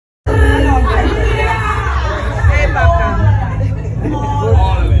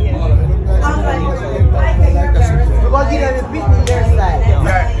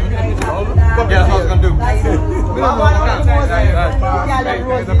The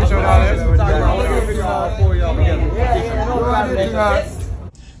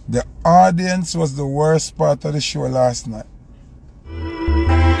audience was the worst part of the show last night.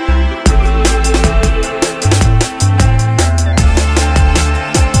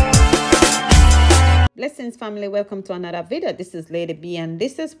 Blessings family, welcome to another video. This is Lady B and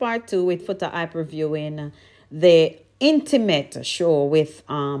this is part 2 with Foota Hype reviewing the intimate show with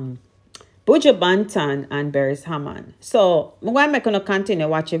Buju Banton and Beres Hammond. So I'm going to continue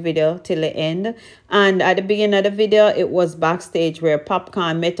watch the video till the end. And at the beginning of the video, it was backstage where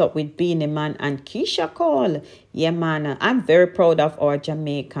Popcorn met up with Beenie Man and Keisha Cole. Yeah, man, I'm very proud of our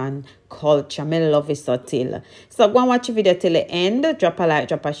Jamaican culture. I love it so till. So go and watch the video till the end. Drop a like,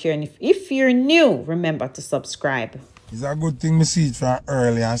 drop a share. And if you're new, remember to subscribe. It's a good thing me see it from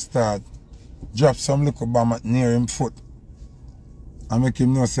early and start. Drop some little bomb near him foot. And make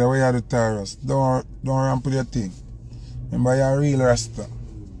him know, say, where you the Taurus? Don't ramp with your thing. Remember, you're a real Rasta.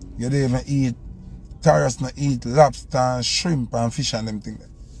 You don't even eat, Taurus not eat lobster and shrimp and fish and them things.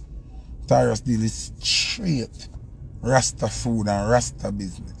 Taurus deal is straight Rasta food and Rasta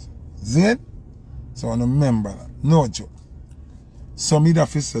business. See it? So I remember that. No joke. So me da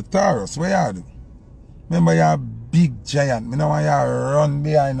fist the Taurus, what you do? Remember, you're a big giant. Me don't want you to run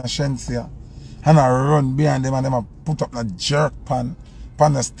behind a Shensia. And I run behind them and them put up a jerk pan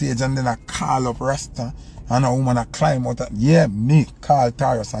on the stage and then I call up Rasta and a woman a climb out. Yeah, me call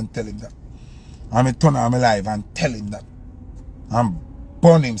Taurus and tell him that. And me turn on my live and tell him that. And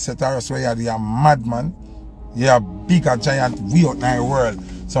burn him, say Taurus, where you're a madman. You're a bigger giant way out in the world.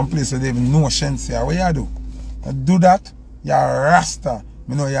 Some places they even know Shensia. What you do? You do that, you're a Rasta.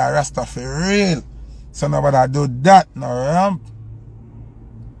 Me know you're a Rasta for real. So nobody do that, no ramp.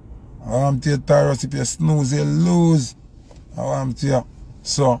 I want to tell Taurus, if you snooze, you lose. I want to tell you.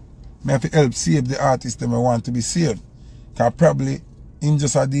 So, I have to help save the artist that I want to be saved. Because probably, him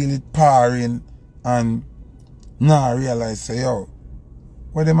just a deal with parring and now realize, say, yo,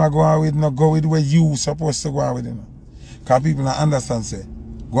 what am I going with? No, go with where you supposed to go on with it. Because people don't understand, say,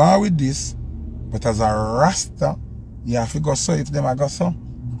 go on with this, but as a Rasta, you have to go so if them I go so.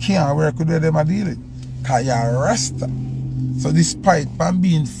 Can't work with them I deal with. Because you're a Rasta. So despite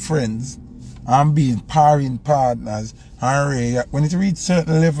being friends and being parring partners and when it reach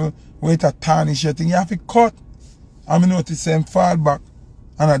certain level where it tarnish your thing, you have to cut. And I notice them fall back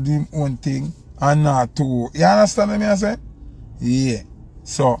and I do him own thing and not too. You understand what I say? Yeah.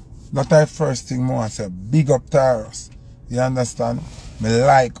 So that's the first thing I want to say. Big up Taurus. You understand? Me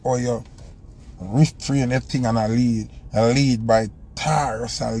like how you restrain everything and I lead by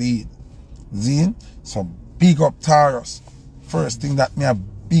Taurus and lead. Zine? So big up Taurus. First thing that me a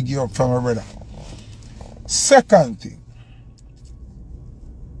big you up from my brother. Second thing.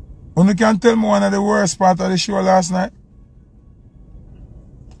 You can tell me one of the worst part of the show last night?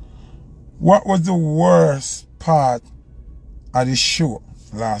 What was the worst part of the show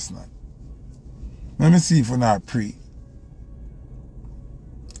last night? Let me see if we're not pre.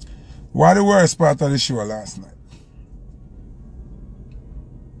 What the worst part of the show last night?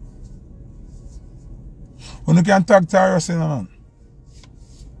 You can tag Taurus in, man.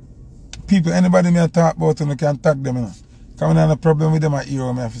 People, anybody may talk about you can tag them, you know. Because I have a problem with them at hero,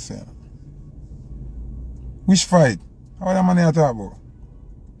 I have to say. You know. Which fight? How the money I talk about?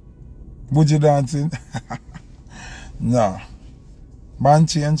 Buju dancing? No. Band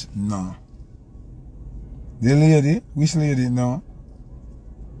change? No. The lady? Which lady? No.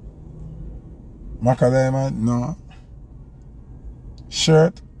 Macadamia? No.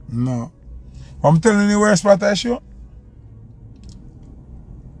 Shirt? No. I'm telling you the worst part of the show.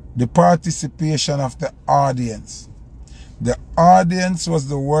 The participation of the audience. The audience was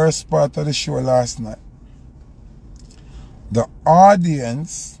the worst part of the show last night. The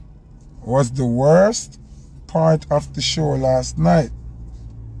audience was the worst part of the show last night.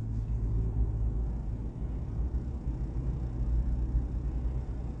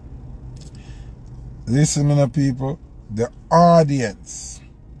 Listen, my people. The audience.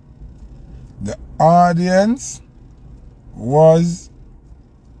 The audience was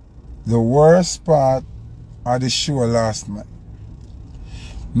the worst part of the show last night.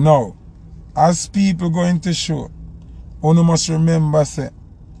 Now, as people go into show, you must remember, say,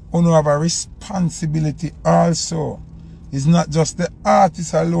 you have a responsibility also. It's not just the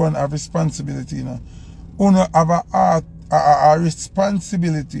artist alone have responsibility, you know. You have a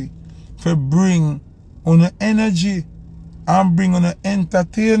responsibility to bring on energy and bring on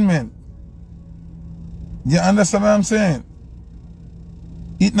entertainment. You understand what I'm saying?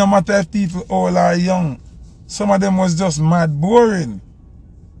 It no matter if people old or young. Some of them was just mad boring.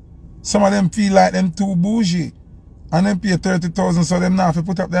 Some of them feel like them too bougie. and them pay 30,000 so them not have to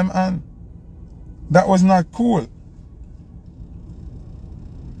put up them hand. That was not cool.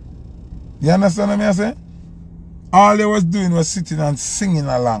 You understand what I say? All they was doing was sitting and singing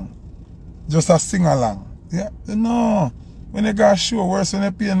along. Just a sing along. Yeah, no. When you got a show, worse when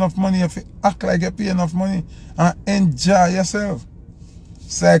you pay enough money, if you act like you pay enough money and enjoy yourself.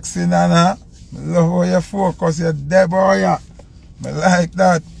 Sexy Nana. Love how you focus, you're dead boy. I like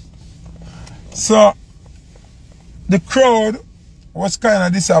that. So the crowd was kind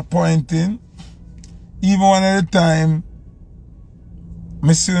of disappointing. Even one at a time,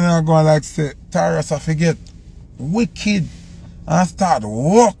 me soon are going like say, Taurus I forget wicked and start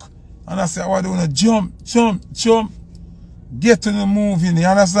walk. And I say, what do you want to jump, jump, jump? Get to the movie, you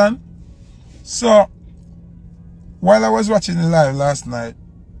understand? So while I was watching the live last night,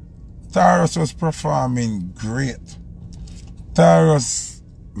 Taurus was performing great. Taurus'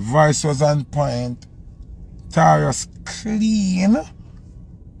 voice was on point. Taurus clean.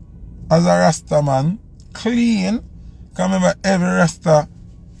 As a Rasta man, clean. Because remember, every Rasta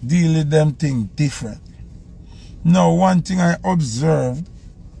deal with them things different. Now, one thing I observed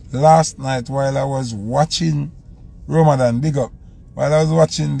last night while I was watching Ramadan, big up, while I was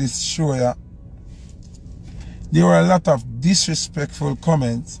watching this show, yeah, there were a lot of disrespectful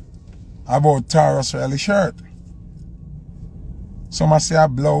comments about Taurus Riley shirt. Some say a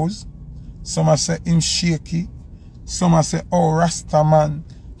blouse, some say him shaky, some say, oh, Rasta man,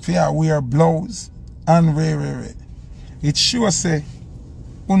 fear wear blouse, and way. It sure say,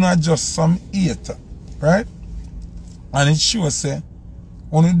 una just some hater, right? And it sure say,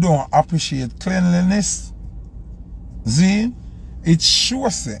 una don't appreciate cleanliness. See? It sure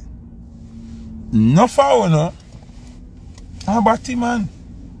say, no for una, about him, man.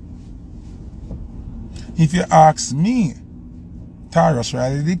 If you ask me, Taurus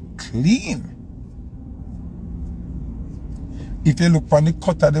Riley clean. If you look on the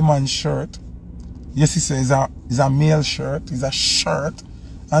cut of the man's shirt, yes, he says it's a male shirt, it's a shirt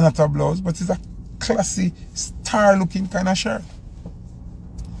and not a blouse, but it's a classy, star-looking kind of shirt.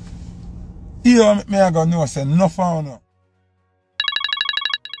 Here, me I go know, say, no for no.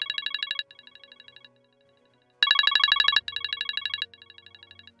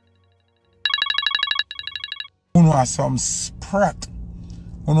 Uno has some sprat.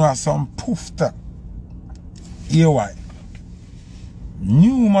 Uno has some poofta. Here why?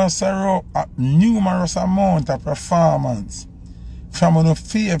 Numerous amount of performance from one of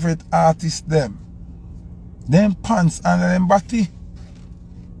favorite artists them pants under them body.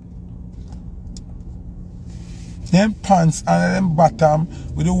 Them pants under them bottom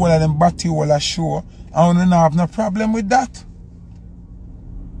with the whole of them body all a show, and we don't have no problem with that.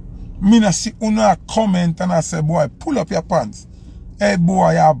 Me not see una comment and I say, boy, pull up your pants. Hey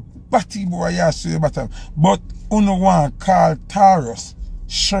boy, your body boy, you show your bottom. But uno want call Taurus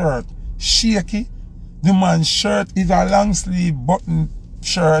shirt shaky. The man's shirt is a long sleeve button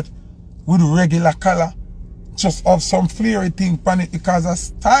shirt with regular color. Just have some flary thing on it because of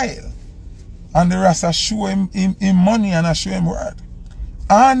style. And the rest I show him money and I show him word.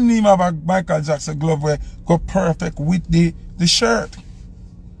 And him have a Michael Jackson glove where go perfect with the shirt.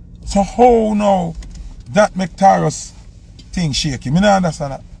 So how now that make Taurus thing shaky? Me not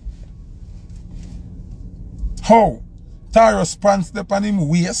understand that. How? Taurus pants up on him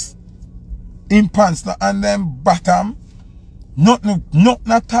waist, him pants on them bottom, nothing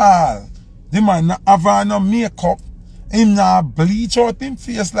at all. The man not have no makeup, him not bleach out him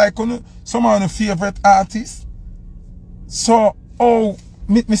face like some of the favorite artists. So, oh,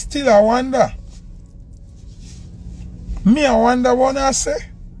 me still I wonder. Me I wonder what I say.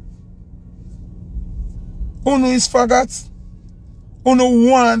 Uno is forgot. Uno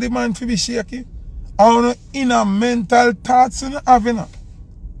want the man to be shaky. Uno inner mental thoughts in having.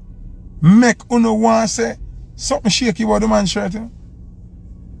 Make uno want say something shaky about the man shirt.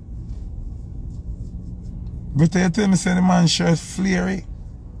 But you tell me say the man shirt flary.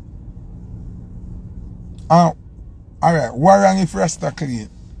 Alright, what wrong if Rasta clean?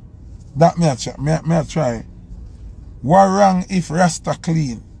 That me I try. What wrong if Rasta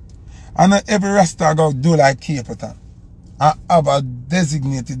clean? And not every Rasta go do like Capeton. I have a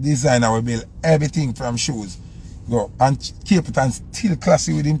designated designer will build everything from shoes. Go and Capeton still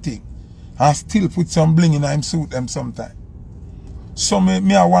classy with him thing. And still put some bling in him suit them sometime. So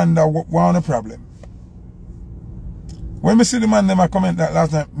me I wonder what the problem. When me see the man them a comment that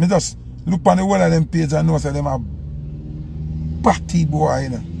last night, me just look on the whole of them page and know that them a batty boy, you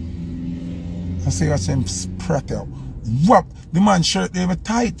know. I say what's them sprat out. Whap! The man's shirt they were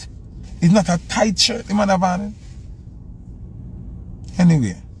tight. It's not a tight shirt the man have on it.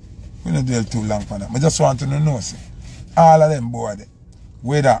 Anyway, we don't dwell too long for that. I just want to know, see. all of them boy there.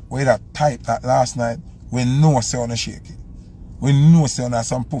 Where that type that last night, we know say on a shake it. We know say on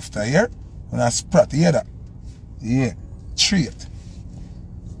some poofta here, when I sprat, hear that? Yeah, trait.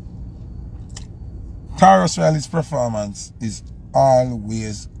 Taurus Riley's performance is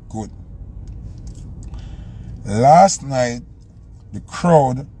always good. Last night, the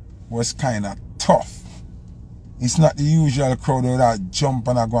crowd was kind of tough. It's not the usual crowd that jump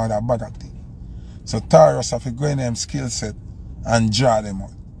and go on that bag of thing. So Taurus have to go in them skill set and draw them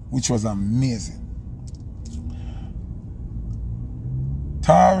out, which was amazing.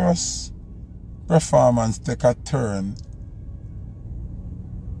 Taurus' performance take a turn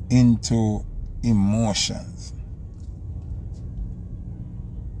into emotions.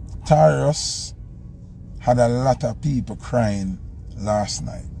 Taurus had a lot of people crying last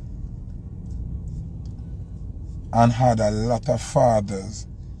night and had a lot of fathers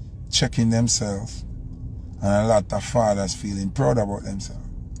checking themselves and a lot of fathers feeling proud about themselves.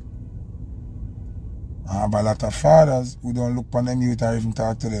 I have a lot of fathers who don't look upon them youth or even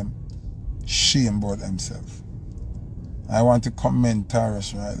talk to them, shame about themselves. I want to commend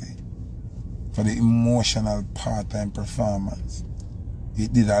Taurus Riley for the emotional part-time performance.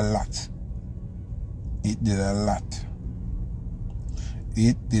 It did a lot. It did a lot.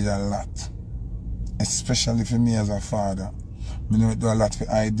 It did a lot. Especially for me as a father. I know it do a lot for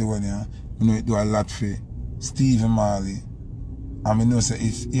Idonia. I know it do a lot for Stephen Marley. And I know say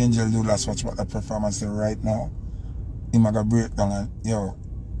if Angel Douglas watch what the performance right now, he might go break down and yo,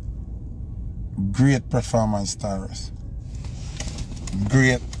 great performance, Taurus.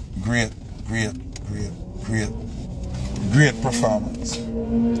 Great performance.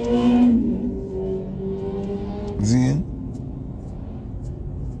 See?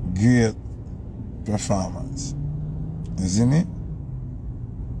 Great performance. You see me?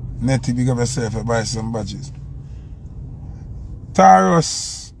 Netty big up yourself and buy some badges.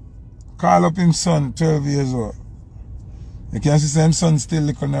 Taurus call up him son, 12 years old. You can see him son still a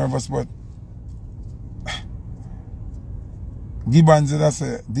little nervous, but Gibbons did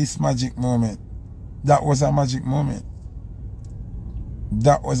say this magic moment. That was a magic moment.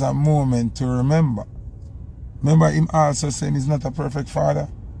 That was a moment to remember. Remember him also saying he's not a perfect father.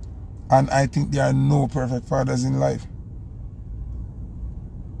 And I think there are no perfect fathers in life.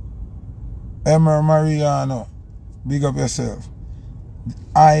 Emma Mariano, big up yourself.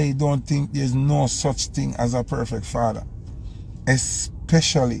 I don't think there's no such thing as a perfect father.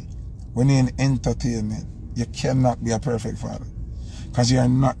 Especially when you're in entertainment. You cannot be a perfect father. Because you are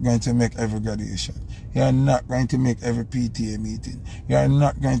not going to make every graduation. You are not going to make every PTA meeting. You are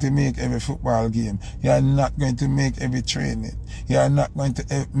not going to make every football game. You are not going to make every training. You are not going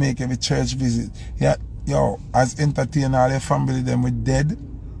to make every church visit. Yo, as entertainer, all your family them with dead,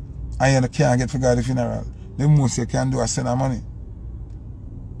 and you can't get for God the funeral. The most you can do is send them money.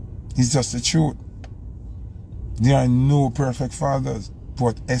 It's just the truth. There are no perfect fathers,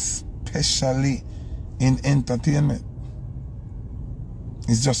 but especially in entertainment.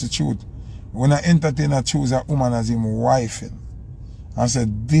 It's just the truth. When an entertainer chooses a woman as him wife and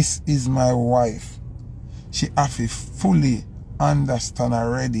said, this is my wife, she have to fully understand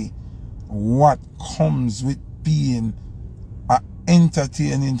already what comes with being an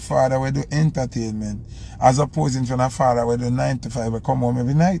entertaining father where do entertainment as opposed to a father where do 9 to 5 will come home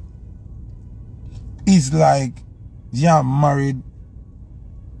every night. It's like you're married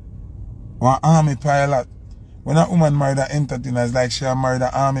or an army pilot. When a woman married an entertainer, it's like she married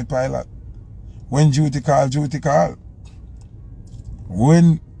an army pilot. When duty call, duty call.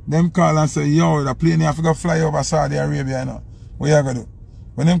 When them call and say, yo, the plane here have to fly over Saudi Arabia, you know, what you going to do?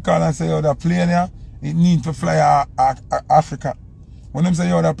 When them call and say, yo, the plane here, it need to fly Africa. When them say,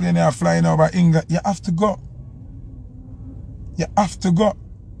 yo, the plane here flying over England, you have to go. You have to go.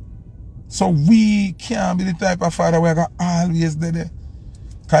 So we can't be the type of father where I always do there.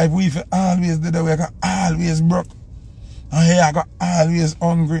 Because if we always do that, we got always broke. And here I got always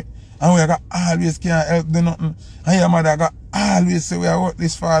hungry. And we got always can't help do nothing. And your mother got always say we are work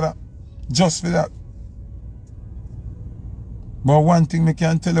this father. Just for that. But one thing me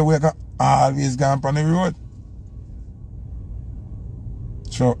can tell you, we got always gone on the road.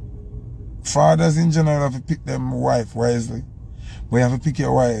 So fathers in general have to pick them wife wisely. But you have to pick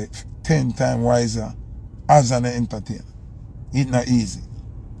your wife 10 times wiser as an entertainer. It's not easy.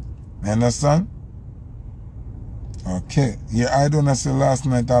 You understand? Okay. Yeah, I don't know say last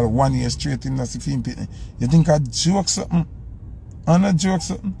night all 1 year straight in the film pitney. You think I joke something? I not joke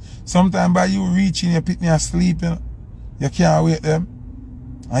something. Sometimes by you reaching your pitney and sleeping, you can't wait them.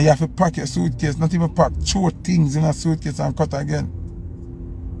 And you have to pack your suitcase, not even pack, throw things in a suitcase and cut again.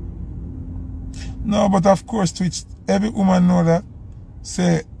 No, but of course, Twitch, every woman know that.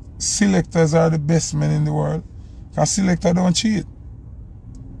 Say, selectors are the best men in the world. Because selector don't cheat.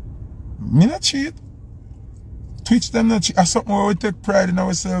 Me not cheat. Twitch them not cheat. That's something where we take pride in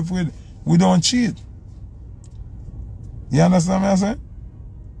ourselves with. We don't cheat. You understand what I'm saying?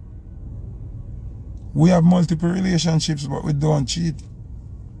 We have multiple relationships, but we don't cheat.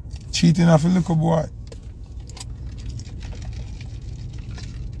 Cheating off a little boy.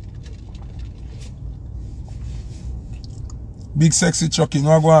 Big sexy trucking,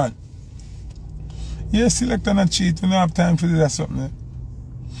 what go on? Yeah, selector not cheat. We don't have time for do that something.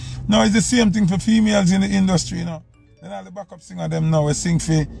 No, it's the same thing for females in the industry, you know. Then all the backup singer them now, we sing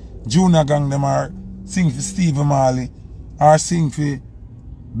for Junior Gang them, or sing for Steve Marley, or sing for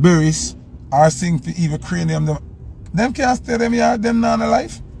Beres, or sing for Eva Cranium. Them can't stay them here, them not in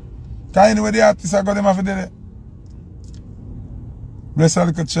life. Because anyway the artists are got them off of there. Bless a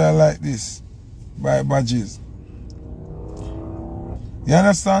little child like this. By badges. You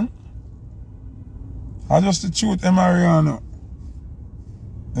understand? I just the truth, Mariano.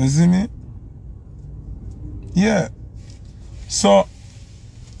 You see me? Yeah. So,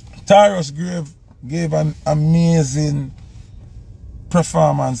 Taurus gave an amazing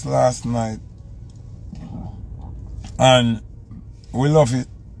performance last night. And we love it.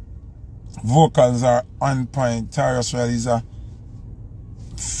 Vocals are on point. Taurus really is a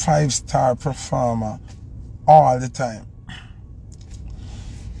 5-star performer all the time.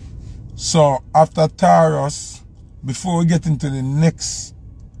 So after Taurus, before we get into the next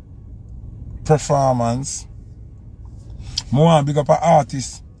performance, I want to big up an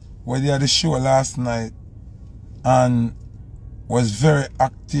artist where they had the show last night and was very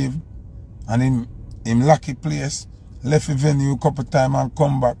active, and him lucky place, left the venue a couple times and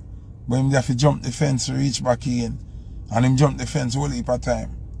come back, but him have to jump the fence to reach back in, and him jump the fence whole heap of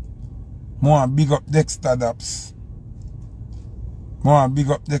time. I want to big up Dexta Dapps. I want to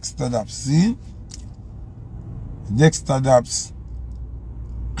big up Dexta Dapps. See? Dexta Dapps,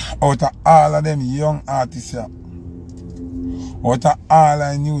 out of all of them young artists here, out of all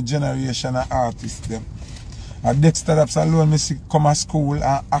of new generation of artists them, and Dexta Dapps alone, me see come to school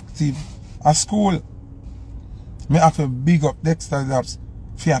and active at school. Me have to big up Dexta Dapps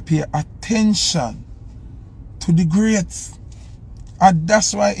for pay attention to the greats. And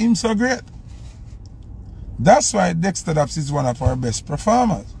that's why him so great. That's why Dexta Dapps is one of our best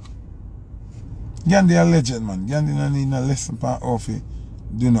performers. Gandhi a legend, man. Gandhi don't need no lesson for how to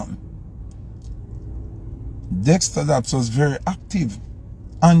do nothing. Dexta Dapps was very active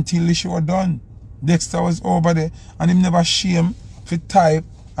until the show done. Dexta was over there and him never shame for type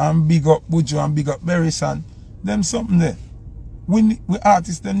and big up Buju and big up Beres and them something there. We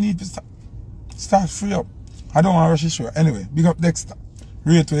artists them need to start free up. I don't want to rush the show. Anyway, big up Dexta.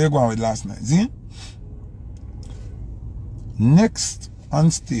 Rate where you going with last night. See? Next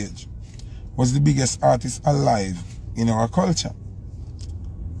on stage was the biggest artist alive in our culture.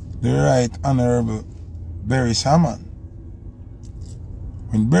 The Right Honorable Beres Hammond.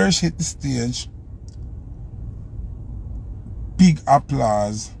 When Beres hit the stage, big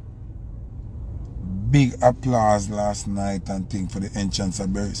applause last night and thing for the entrance of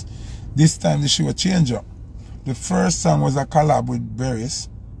Beres. This time the show changed up. The first song was a collab with Beres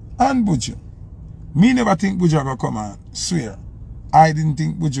and Buju. Me never think Buju was going to come on. Swear. I didn't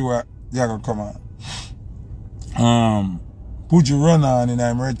think Buju was going to come on. Buju run on in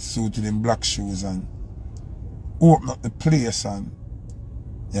a red suit with them black shoes and open up the place and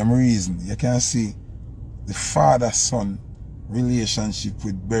reason. You can see the father-son relationship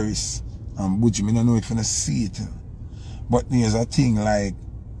with Beres and Buju. I don't know if you see it. But there's a thing like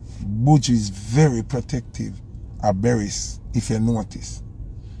Buju is very protective of Beres, if you notice.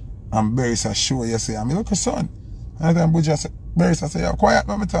 And Beres I show you say, I'm a little son. And then Buju say, Beres I say, yo, quiet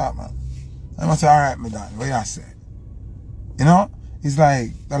let me talk, man. And I say, alright, me done. What you say? You know? It's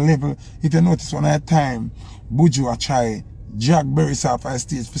like the level. If you notice one at a time, Buju I try drag Beres off the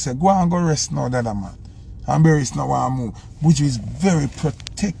stage. He say, go and go rest now, that man. And Beres now want to move. Buju is very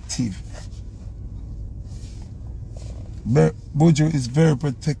protective. Buju is very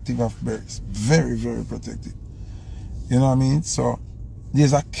protective of Beres. Very, very protective. You know what I mean? So,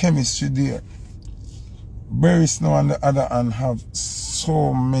 there's a chemistry there. Beres now on the other hand have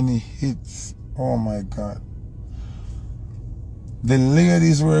so many hits. Oh my God. The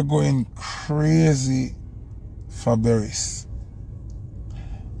ladies were going crazy for Beres.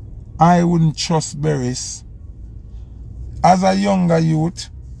 I wouldn't trust Beres as a younger youth,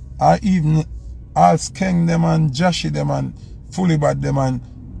 or even I'll skeng them and Joshy them and fully bad them and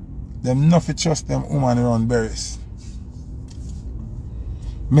them nothing trust them woman around Beres.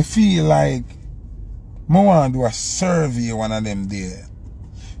 Me feel like I want to do a survey one of them there.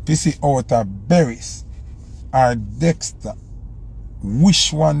 To see out of Beres or Dexta,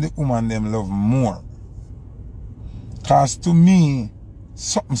 which one the woman them love more. Because to me,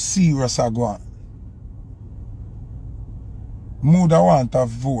 something serious are going. Mother want to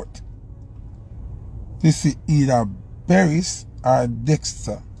vote. To see either Beres or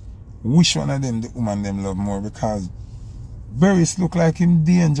Dexta, which one of them the woman them love more, because Beres look like him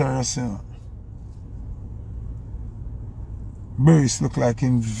dangerous, you know. Beres look like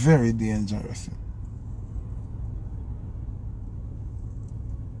him very dangerous.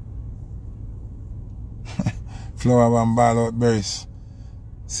 Flower and ball out Beres.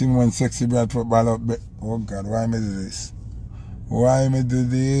 Simon sexy brad put ball out Beres. Oh God, why me do this? Why me do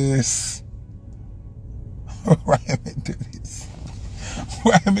this? Why me do this?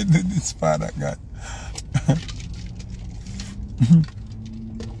 Why me do this, Father God?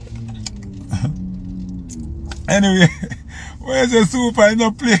 Anyway, where's the super in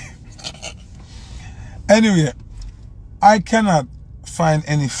the play? Anyway, I cannot find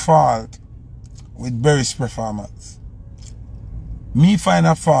any fault with Beres' performance. Me find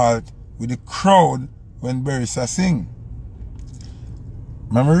a fault with the crowd when Beres sing.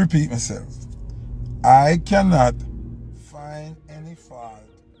 Let me repeat myself. I cannot find any fault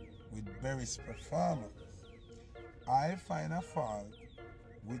with Beres' performance. I find a fault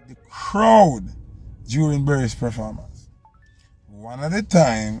with the crowd during Beres' performance. One of the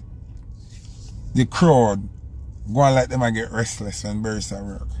time, the crowd go and let them get restless when Beres at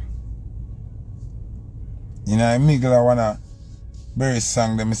work. You know, I mingle at one of Beres'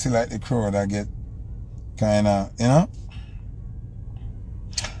 song, them see like the crowd I get kind of, you know.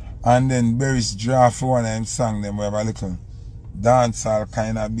 And then Beres draw for one of them song, them we have a little dancehall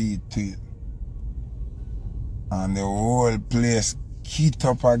kind of beat to it. And the whole place keyed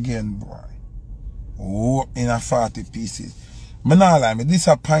up again, boy. Oh, in a 40 pieces. But now, like, me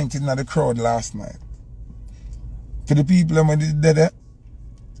disappointed in the crowd last night. For the people who did that,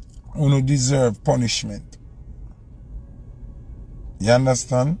 who deserve punishment. You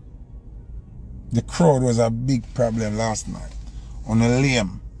understand? The crowd was a big problem last night. On a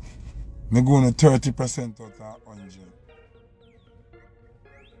lame. Me going to 30% out of 100.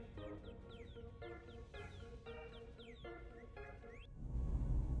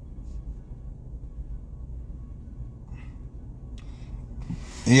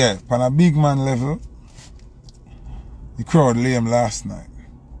 Yeah, on a big man level, the crowd lame last night.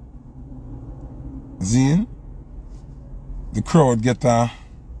 Zine, the crowd get a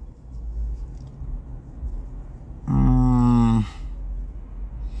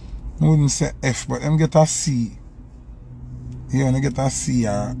I wouldn't say F, but them get a C. You only get a C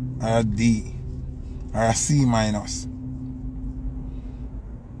or a D or a C minus.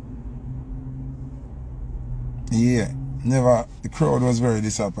 Yeah, never. The crowd was very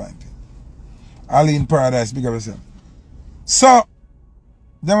disappointed. Ali in Paradise, big up yourself. So,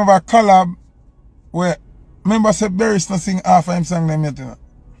 them have a collab where, remember say Beres not sing half of him song them yet, you know?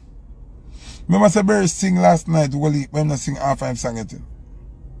 Remember say Beres sing last night, Wally, when not sing half of him song yet, you know?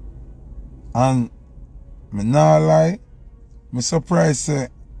 And, me not lie, me surprised say,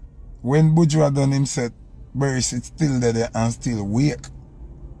 when Buju had done him set, Beres is still there and still wake.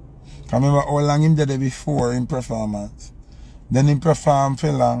 I remember how long him did it before in performance. Then he performed for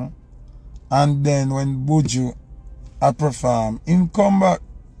long. And then when Buju had performed, him come back.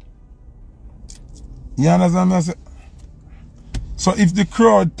 You understand what I say? So if the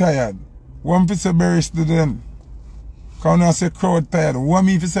crowd tired, what if say Beres do then? Because when I say crowd tired, what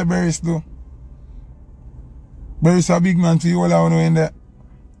if say Beres do? Beres a big man to you all I in there.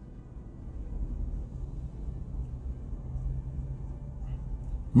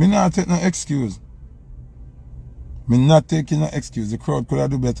 Me not take no excuse. Me not taking no excuse. The crowd could have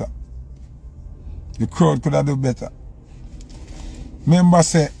do better. The crowd could have do better. Remember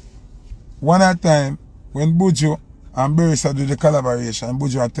say, one at a time, when Buju and Beres do the collaboration, and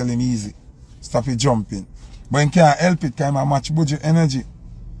Buju tell him easy, stop it jumping. But he can't help it, kind of match Buju energy.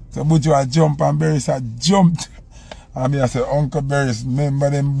 So Buju a jump and Beres a jumped. And me I say, Uncle Beres, remember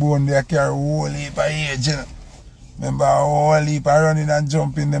them bone they carry a whole heap of age, you know? Remember a whole heap of running and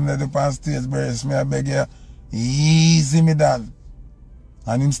jumping them that up on stage, Beres. Me I beg you, easy me down.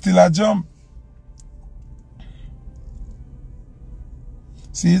 And him still a jump.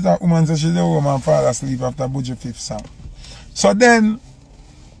 See, that woman said she the woman fall asleep after Buju 5th song. So then,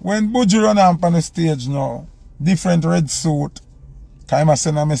 when Buju run up on the stage now, different red suit, because he must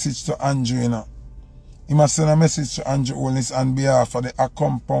send a message to Andrew, you know. He must send a message to Andrew Holness on behalf of the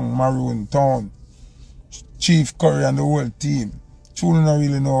Accompong Maroon Town, Chief Curry and the whole team. Truly don't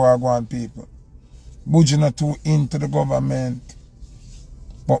really know what I want people. Buju not too into the government.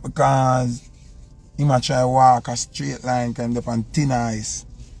 But because he might try walk a straight line kind of on thin ice,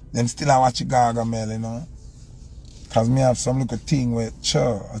 them still I watch Gargamel, you know. Because me have some little thing with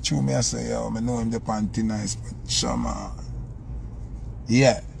sure. I true me I say, yo, I know him the on thin ice, but sure man.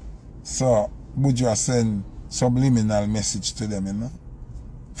 Yeah. So Buju I send subliminal message to them, you know.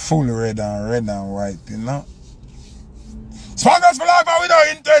 Full red and white, you know. Smangers for life and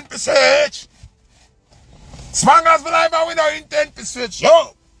without intent to switch. Smangers for life and without intent to switch.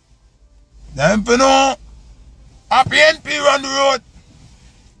 Yo! Them you know, happy NP run the road.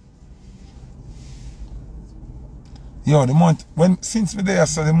 Yo, the month, since we there,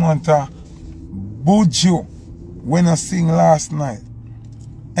 so the month Buju, when I sing last night.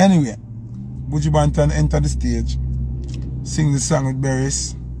 Anyway, Buju Banton enter the stage, sing the song with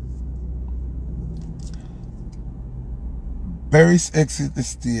Beres. Beres exit the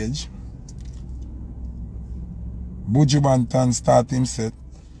stage. Buju Banton start him set.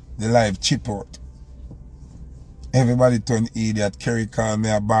 The live chip out. Everybody turn idiot. Kerry call me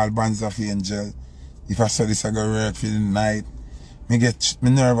a ball bands of angel. If I saw this I go work for the night. Me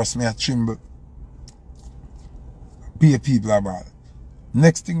nervous, me a tremble. Be a people about it.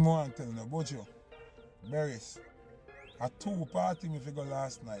 Next thing more I'm telling you, Buju, Beres, a 2 party me figure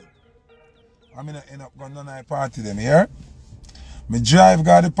last night. I'm gonna end up going to night party them here. Me drive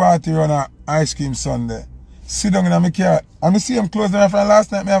got the party run a ice cream Sunday. Sit down in my car. And I see him close them from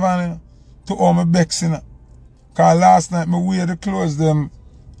last night. Me have to all my becks in. Because last night me wear the clothes them.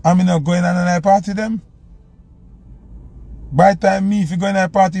 I'm not going on a night party them. By the time me if you go in a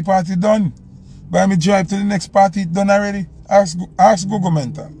party done. By me drive to the next party done already. Ask Google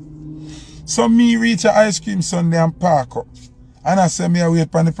mental. So me reach a ice cream Sunday and park up. And I say me I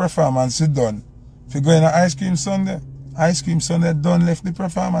wait for the performance done. If you go in a ice cream Sunday done left the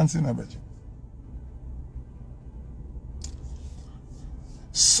performance in a bit.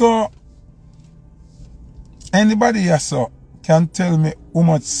 So, anybody here so can tell me how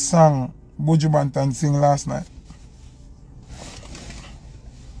much song Buju Banton sing last night?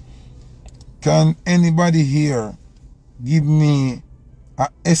 Can anybody here give me an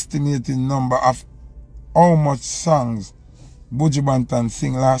estimated number of how much songs Buju Banton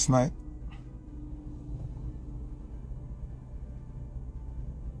sing last night?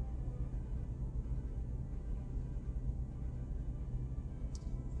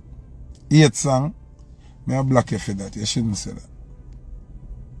 Eight song, me I block you for that. You shouldn't say that.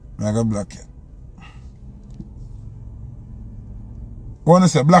 Me I go block you. Wanna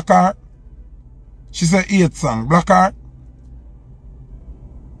say block her? She said 8 song. Block her?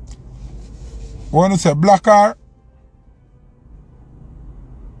 Wanna say block her?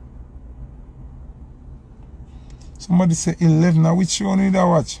 Somebody say 11. Now which show need I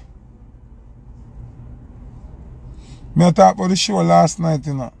watch? Me I talk about the show last night,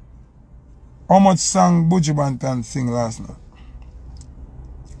 you know. How much song Buju Banton sing last night?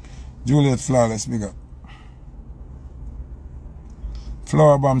 Juliet Flawless, big up.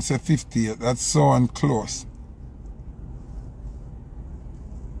 Flower Bomb say 58. That's so unclose.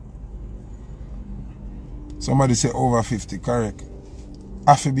 Somebody say over 50, correct.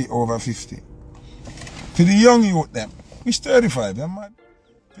 Have to be over 50. For the young youth them, which 35, them mad.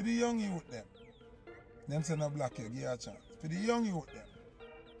 For the young youth them say no black you, give a chance. For the young youth them,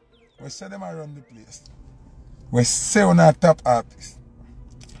 we say them around the place. We say on our top artists.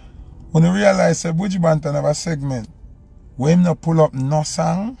 When you realize that Buju Banton have a segment where him not pull up no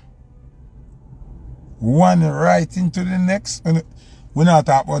song, one right into the next. We not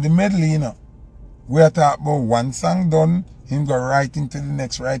talk about the medley, you know. We are talking about one song done, him go right into the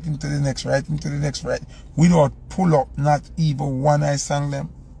next, right into the next, right into the next, right. We don't pull up not even one I sang them.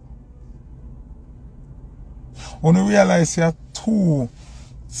 When you realize you have 2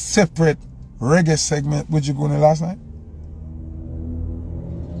 separate reggae segment which you going to last night?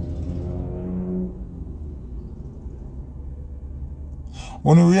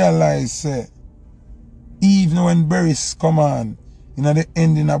 When you realize even when Beres come on in the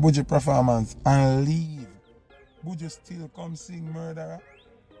ending of Buju performance and leave, Buju still come sing Murderer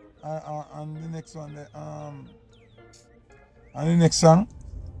and the next one and the next song.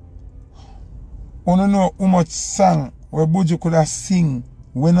 You don't know how much song where Buju could have sing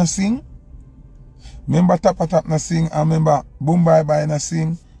when I sing. Remember Tapa Tap na sing, and remember Boom Bye Bye na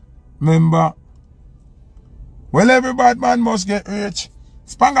sing. Remember, well, every bad man must get rich.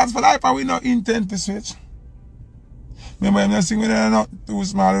 Spangers for life and we no intend to switch. Remember him not sing with nothing too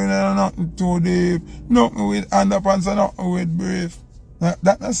small, with nothing too deep, nothing with underpants and nothing with brave.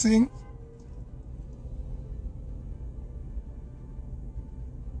 That not sing.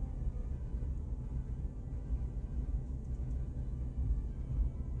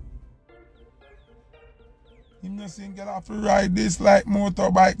 Him no sing, girl have to ride this like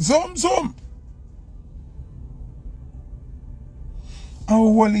motorbike. Zoom. A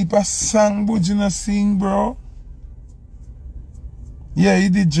whole heap of song Buju no sing, bro. Yeah, he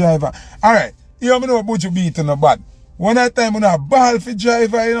did driver. Alright, you know Buju beat no bad. One time when I ball for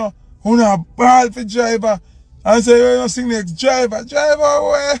driver, you know. When I ball for driver. And say, you know, sing next driver. Driver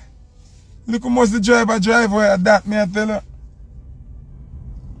away. Look how much the driver drive away. That me I tell you.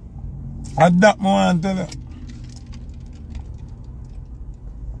 That me I tell you.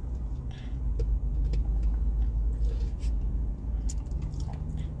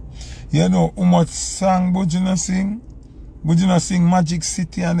 You know how much song Buju no sing? Buju no sing Magic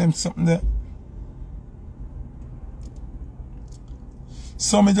City and them something there.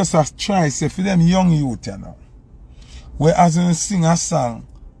 So me just have try say for them young youth, you know. Where as you sing a song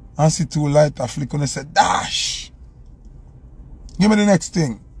and see two light a flick and they say dash. Give me the next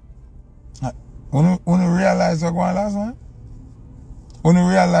thing. When you realize what going last night? When you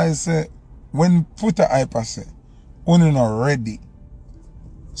realize when Foota hyper say, when you not ready.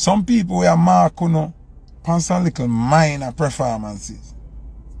 Some people will mark on some little minor performances.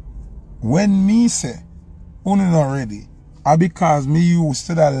 When me say, when you not ready, because me used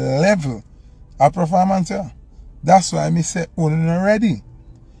to that level of performance here. That's why me say, when you not ready.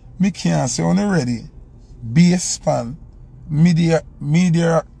 Me can't say, when you ready, base span,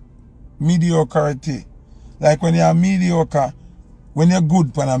 mediocrity. Like when you're mediocre, when you're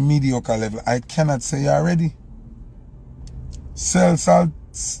good on a mediocre level, I cannot say you're ready. Cells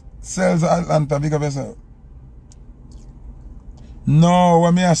Atlanta, big up yourself. No,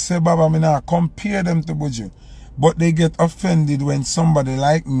 when me I say Baba, me not compare them to Buju. But they get offended when somebody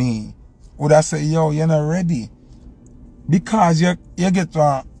like me would I say, yo, you're not ready. Because you get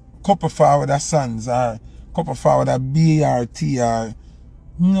a couple forward of sons or couple forward of BRT or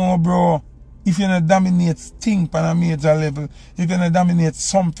no, bro. If you not dominate Sting on a major level, if you not dominate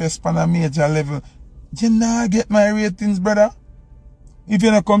Sumfest on a major level, you not get my ratings, brother. If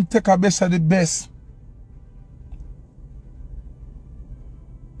you not come take a best of the best.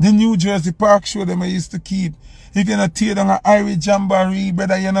 The New Jersey Park show them I used to keep. If you not tear down an Irish Jamboree,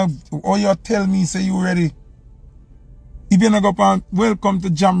 brother, you know, or you tell me say you ready. If you not go on Welcome to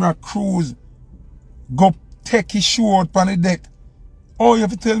Jamrock Cruise, go take his show out on the deck. Oh, you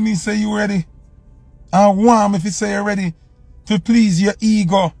have to tell me say you ready. And warm if you say you're ready. To please your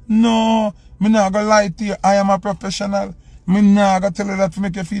ego. No, me not gonna lie to you. I am a professional. Me not gonna tell you that to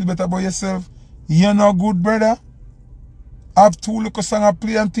make you feel better about yourself. You're not good, brother. Have two little song I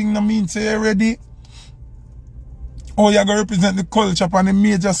play and thing no mean say you're ready. Oh, you're gonna represent the culture on the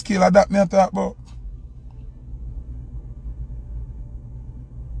major scale of that me I talk about.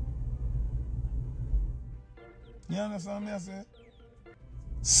 You understand me I say?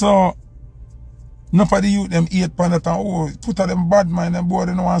 So, enough of the youth them 8 pound and oh, put of them bad mind and boy,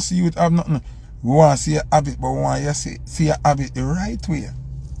 they don't want to see youth have nothing. We want to see you have it, but we want you to see you have it the right way.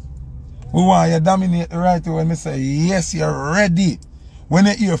 We want you to dominate the right way when we say, yes, you're ready. When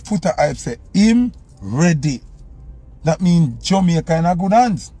you hear Foota hype say, him ready. That means Jamaica in a good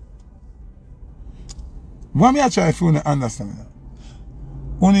hands. What me I try if you understand that?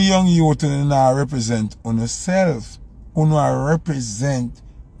 Only young youth now represent on yourself. Only represent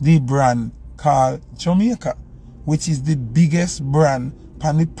the brand called Jamaica, which is the biggest brand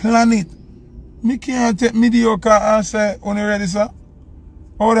on the planet. Me can't take mediocre and say, only ready, sir?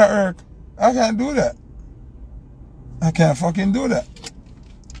 How that work? I can't do that. I can't fucking do that.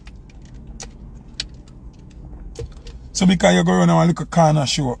 So because you go around and look a corner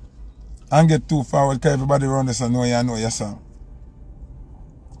show and get too forward because everybody around this and know your song.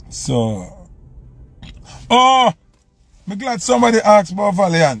 So, oh, I'm glad somebody asked about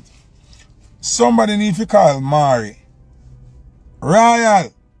Valiant. Somebody need to call Mari.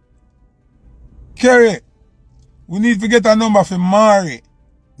 Royal. Kerry. We need to get a number for Mari.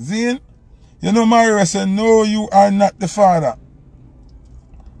 Zine? You know Mari will say, no, you are not the father.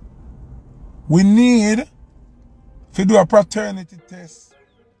 We need to do a paternity test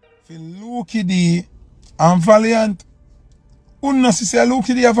for Lucky D and Valiant. Who knows to say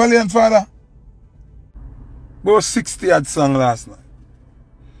Lucky D a Valiant father? About 60 odd song last night.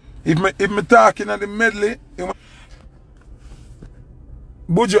 If me talking at the medley,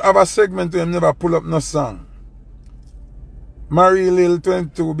 Buju have a segment where him never pull up no song. Marie Lil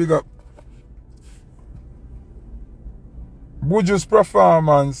 22, big up. Buju's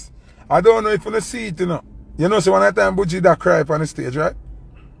performance, I don't know if you see it, you know. You know, so one time Buju that cry up on the stage, right?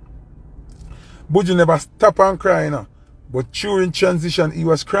 Buju never stop and cry, you know. But during transition, he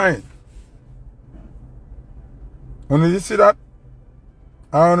was crying. When you see that,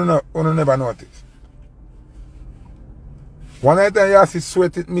 I don't know, I never notice. One night you see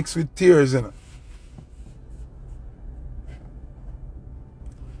sweat it mixed with tears, you know.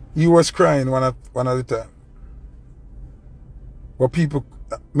 He was crying one at the time. But people,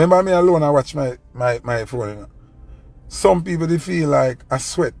 remember me alone, I watch my phone, you know. Some people, they feel like I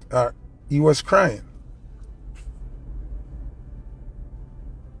sweat or he was crying.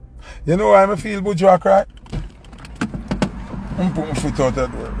 You know why I feel Buju cry? I'm put my foot out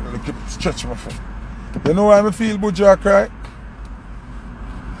that door. I'll keep stretch my foot. You know why I feel Buju cry?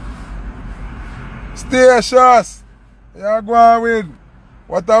 Stay shots. You go on with.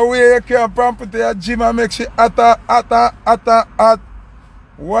 What a way you can pump it to your gym and make shit hot.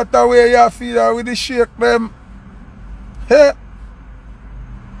 What a way you feel her with the shake them. Hey.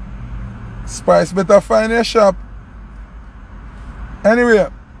 Spice better find your shop. Anyway.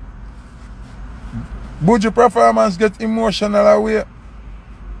 Buju performance get emotional away.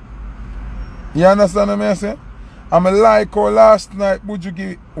 You understand what I'm saying? I'm like how last night Buju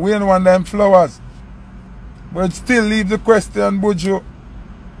give Wayne one them flowers. But still leave the question, Buju.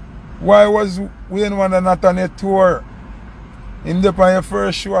 Why was Wayne Wonder not on a tour? Him there on your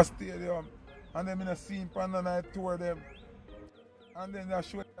first show at stadium. And then I see him on the night tour them. And then that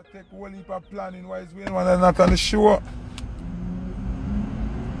show take a whole heap of planning. Why is Wayne Wonder not on the show?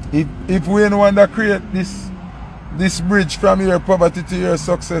 If Wayne Wonder create this bridge from your poverty to your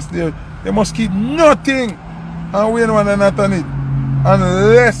success there, they must keep nothing. And Wayne Wonder not on it.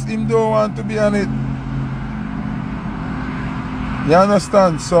 Unless him don't want to be on it. You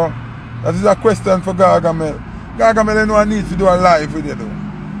understand? So that is a question for Gargamel. Gargamel, you know I need to do a live with you though.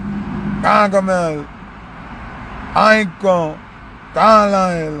 Gargamel, Icon,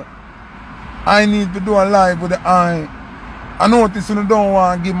 Carlisle, I need to do a live with the eye. I notice you don't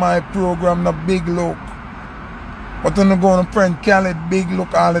want to give my program the big look. But you go on friend Khaled big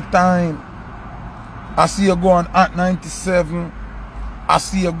look all the time. I see you go on at 97. I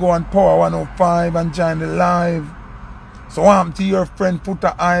see you go on Power 105 and join the live. So I'm to your friend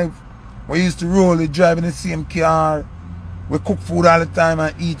Foota Ive. We used to roll it, drive in the same car. We cook food all the time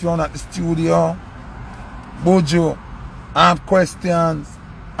and eat around at the studio. Buju, I have questions.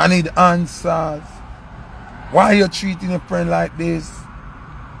 I need answers. Why are you treating a friend like this?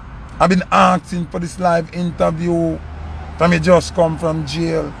 I've been asking for this live interview from you just come from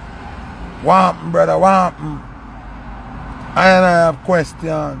jail. What happened, brother? What happened? I have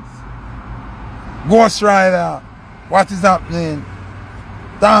questions. Ghost Rider. What is happening?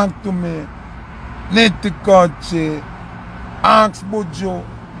 Talk to me. Need to coach it. Ask Buju.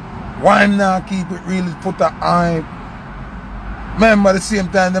 Why not keep it real? Put a hype. Remember the same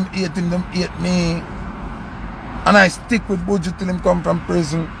time them hate him, them hate me. And I stick with Buju till him come from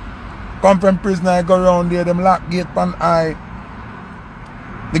prison. Come from prison, I go around there, them lock gate pan eye.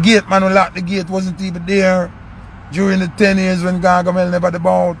 The gate man who locked the gate wasn't even there during the 10 years when Gargamel never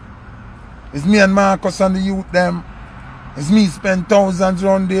about. It's me and Marcus and the youth them. It's me spend thousands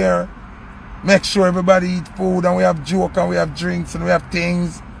around there. Make sure everybody eat food and we have joke and we have drinks and we have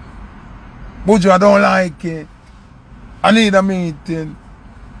things. Buju, I don't like it. I need a meeting.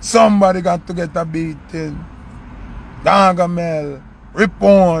 Somebody got to get a beating. Gargamel,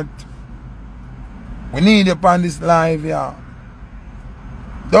 report. We need you on this live here.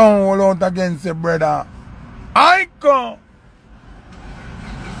 Don't hold out against your brother. Icon.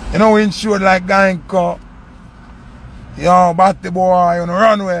 You know we insured like Icon. Yo, batty boy, you know,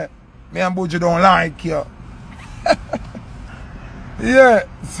 run away. Me and Buju don't like you. Yes.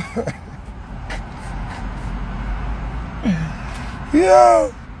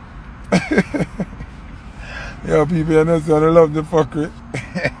 Yo. Yo, people, you know, so I love the fuckery.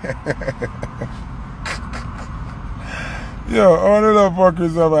 Yo, I want to love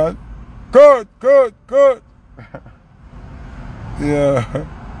fuckery so bad. Good. Yeah.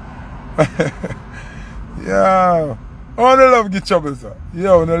 Yeah. I want to love get trouble, sir.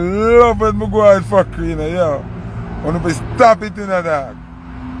 Yo, I want to love when I go out fuckery, you know, yo. I want to stop it in a dog.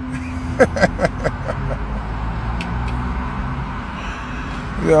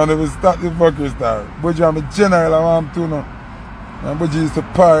 Yeah, I want to stop the fuckery style. Buju, I'm a general, I want to know. And Buju used to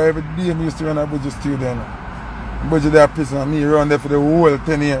par every day, I used to run a Buju studio. Buju there prison and me around there for the whole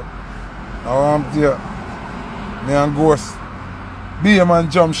 10 years. Now I'm there. Me and Ghost. Be a man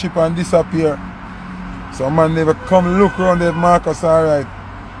jump ship and disappear. So man never come look around there if Marcus alright.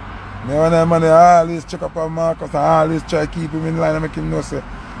 Me and that man always check up on Marcus and always try to keep him in line and make him know say,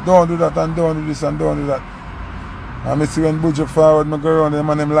 don't do that and don't do this and don't do that. And I see when Buju forward, I go around there,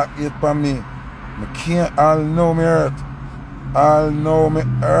 man them lock gate for me. I can't, I'll know me hurt. I'll know me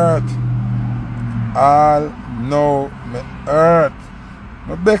hurt. I'll know me hurt.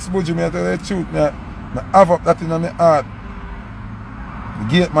 My bex Buju, me I tell you the truth, I have up that in my heart. The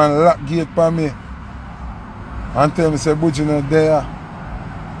gate man lock gate for me. And tell me, say, Buju not there.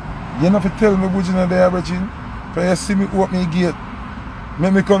 You don't have to tell me Buju not there, Virgin. Because you see me open the gate.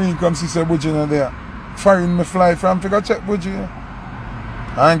 Make me come in, come see, say, Buju not there. Foreign me fly from, figure check Buju.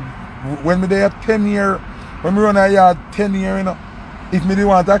 And when me there 10 years, when me run a yard 10 years, you know, if me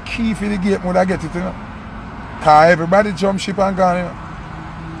want a key for the gate, I would get it, you know. Because everybody jump ship and gone, you know.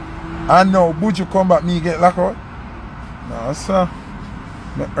 And now Buju come back, me get locked out. No, sir.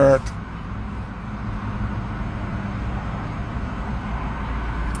 Me hurt.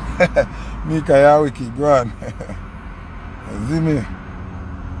 Me kaya wicked, go on. See me?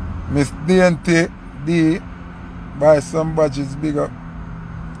 Miss DNT D buy some badges big up.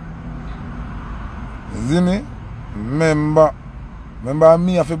 See me? Remember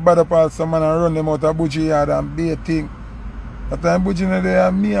me have to bad up all some man and run them out of Buju yard and be a thing. That time Buju in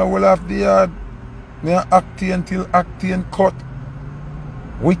there, me I will have the yard. Me a acting until acting cut.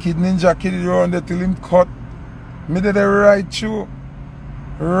 Wicked ninja kid around there till him cut. Me did the right through.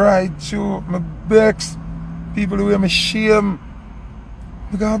 Right through. Me vex. People the way me shame.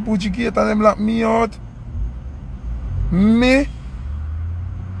 Because Buju gate and them lock me out. Me?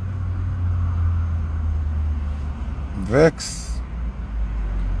 Vex.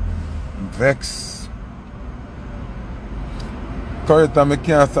 Vex. Correct and me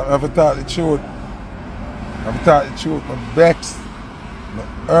can't stop. I have to talk the truth. I have to talk the truth. Me vex. Me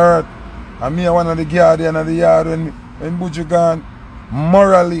hurt. And me one of the guardian of the yard when Buju gone.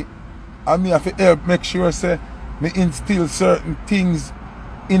 Morally. And me have to help make sure say me instill certain things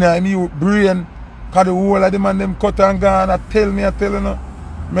in my brain. Because the whole of them and them cut and gone. I tell you no.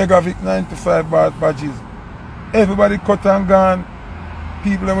 Megavic 95 badges. Everybody cut and gone.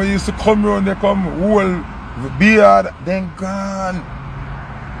 People that used to come around, they come whole beard, then gone.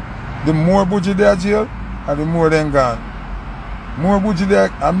 The more Buju there jail, and the more then gone. More Buju there,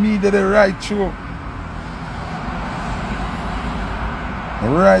 and me did the right through.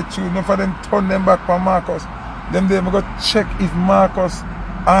 Right through. Enough of them turn them back for Marcus. Them they go check if Marcus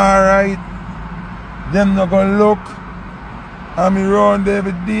alright. Them not go look. And me round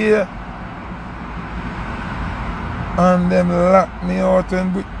every day. And them lock me out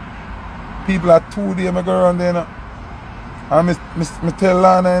and people are 2 days I go around there now. And me tell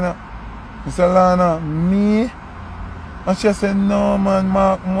Lana, you know. I say, Lana, me? And she said, no man,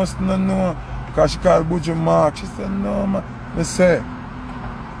 Mark must not know. Because she called Buju Mark. She said, no man. I say,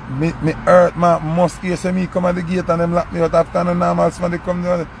 me hurt Mark must hear say me come at the gate and them lock me out after the normal man they come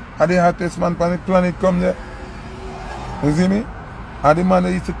there. And the hottest man on the planet come there. You see me? And the man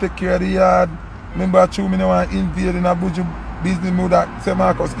that used to take care of the yard. Remember, true, me no want to invade in a Buju business mode that say,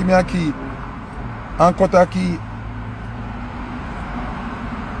 Marcus, give me a key. And cut a key.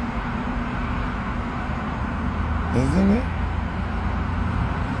 You see me?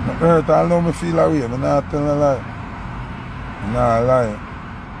 I hurt, I know me feel away. I'm not telling a lie. I'm not lying.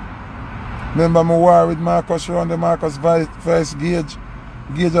 Remember me war with Marcus around the Marcus vice Gage.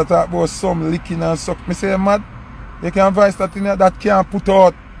 Gage I talk about some licking and suck. Me say, mad, you can vice that in there, that can't put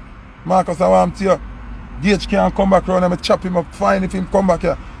out. Marcus, I want to you. Gage can't come back around and I chop him up fine if him come back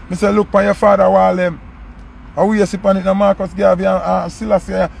here. I say, look on your father while them. And we sit on it and Marcus Garvey and Silas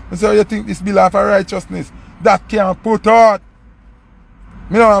here. I say, you think this bill of righteousness? That can't put out.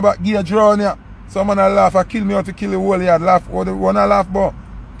 Me know about Gage around here. Someone will laugh and kill me or to kill the whole yard. Laugh. Or they want to laugh, but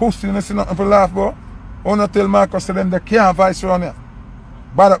pussy, you see nothing for laugh, but I want to tell Marcus to them they can't vice around here.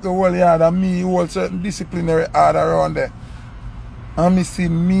 Bad up the whole yard and me hold certain disciplinary order around there. And me see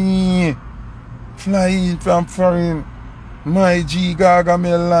me flying from foreign. My G Gaga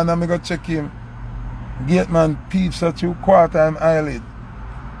me land and me go check him. Gate man peeps at 2/4 time eyelid.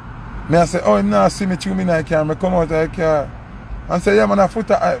 Me I say, oh him nah see me 2 minutes I can. Me come out of the car. And say, yeah man, a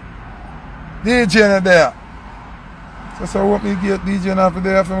Foota eye. DJ not there. So what me get DJ not for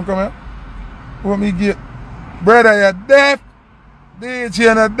there for me come here? What me get? Brother, you're deaf.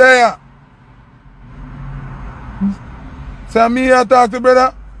 DJ not there. So me I talk to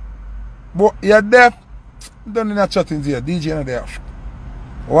brother. But you're deaf. Don't need a chatting here. DJ not there.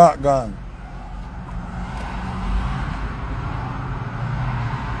 What gone?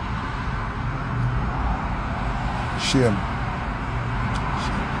 Shame.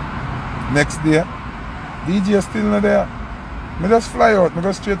 Next day, DJ still not there. Me just fly out. Me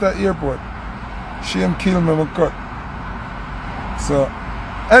go straight to the airport. Shame kill me, me cut. So,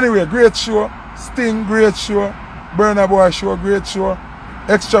 anyway, great show. Sting, great show. Burna Boy show, great show.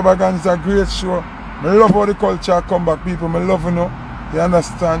 Extravaganza, great show. I love how the culture come back, people. I love you know. You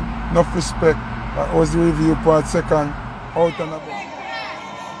understand? Enough respect. That was the review part 2nd. Out and about.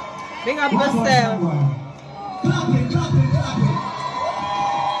 Big up yourself. Clap it, clap it, clap it.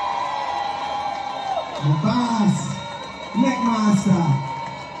 boss, Neckmaster.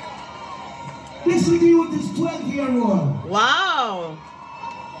 This video is 12-year-old. Wow.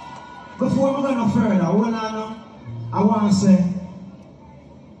 Before we go no further, I want to say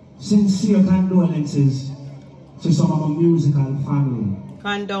sincere condolences to some of my musical family.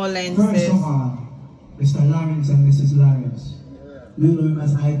 Condolences. First of all, Mr. Lawrence and Mrs. Lawrence. You know him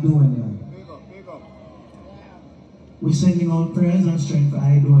as Idonia. We're sending out prayers and strength for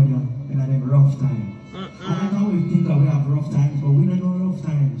Idonia in them rough times. I know we think that we have rough times, but we don't know rough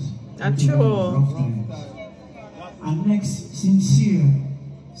times. That's true. Rough times. And next, sincere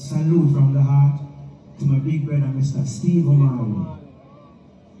salute from the heart to my big brother, Mr. Steve O'Malley.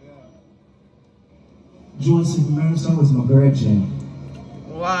 Joseph Mercer was my virgin.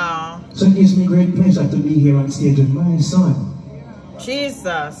 Wow. So it gives me great pleasure to be here on stage with my son.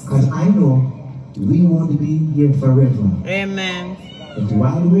 Jesus. Because I know we want to be here forever. Amen. But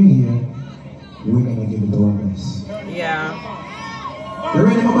while we're here, we're going to give it our best. Yeah. You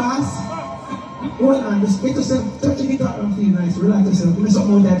ready, my boss? Hold on, just get yourself, touch your guitar and feel nice. Relax yourself. Give me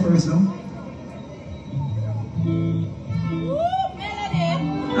something on that first now.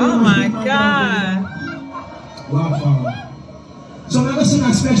 Oh my God. Wow. So I'm going to sing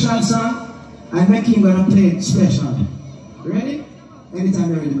a special song and make him going to play it special. Ready? Anytime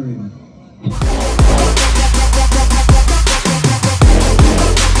you're ready, Marina.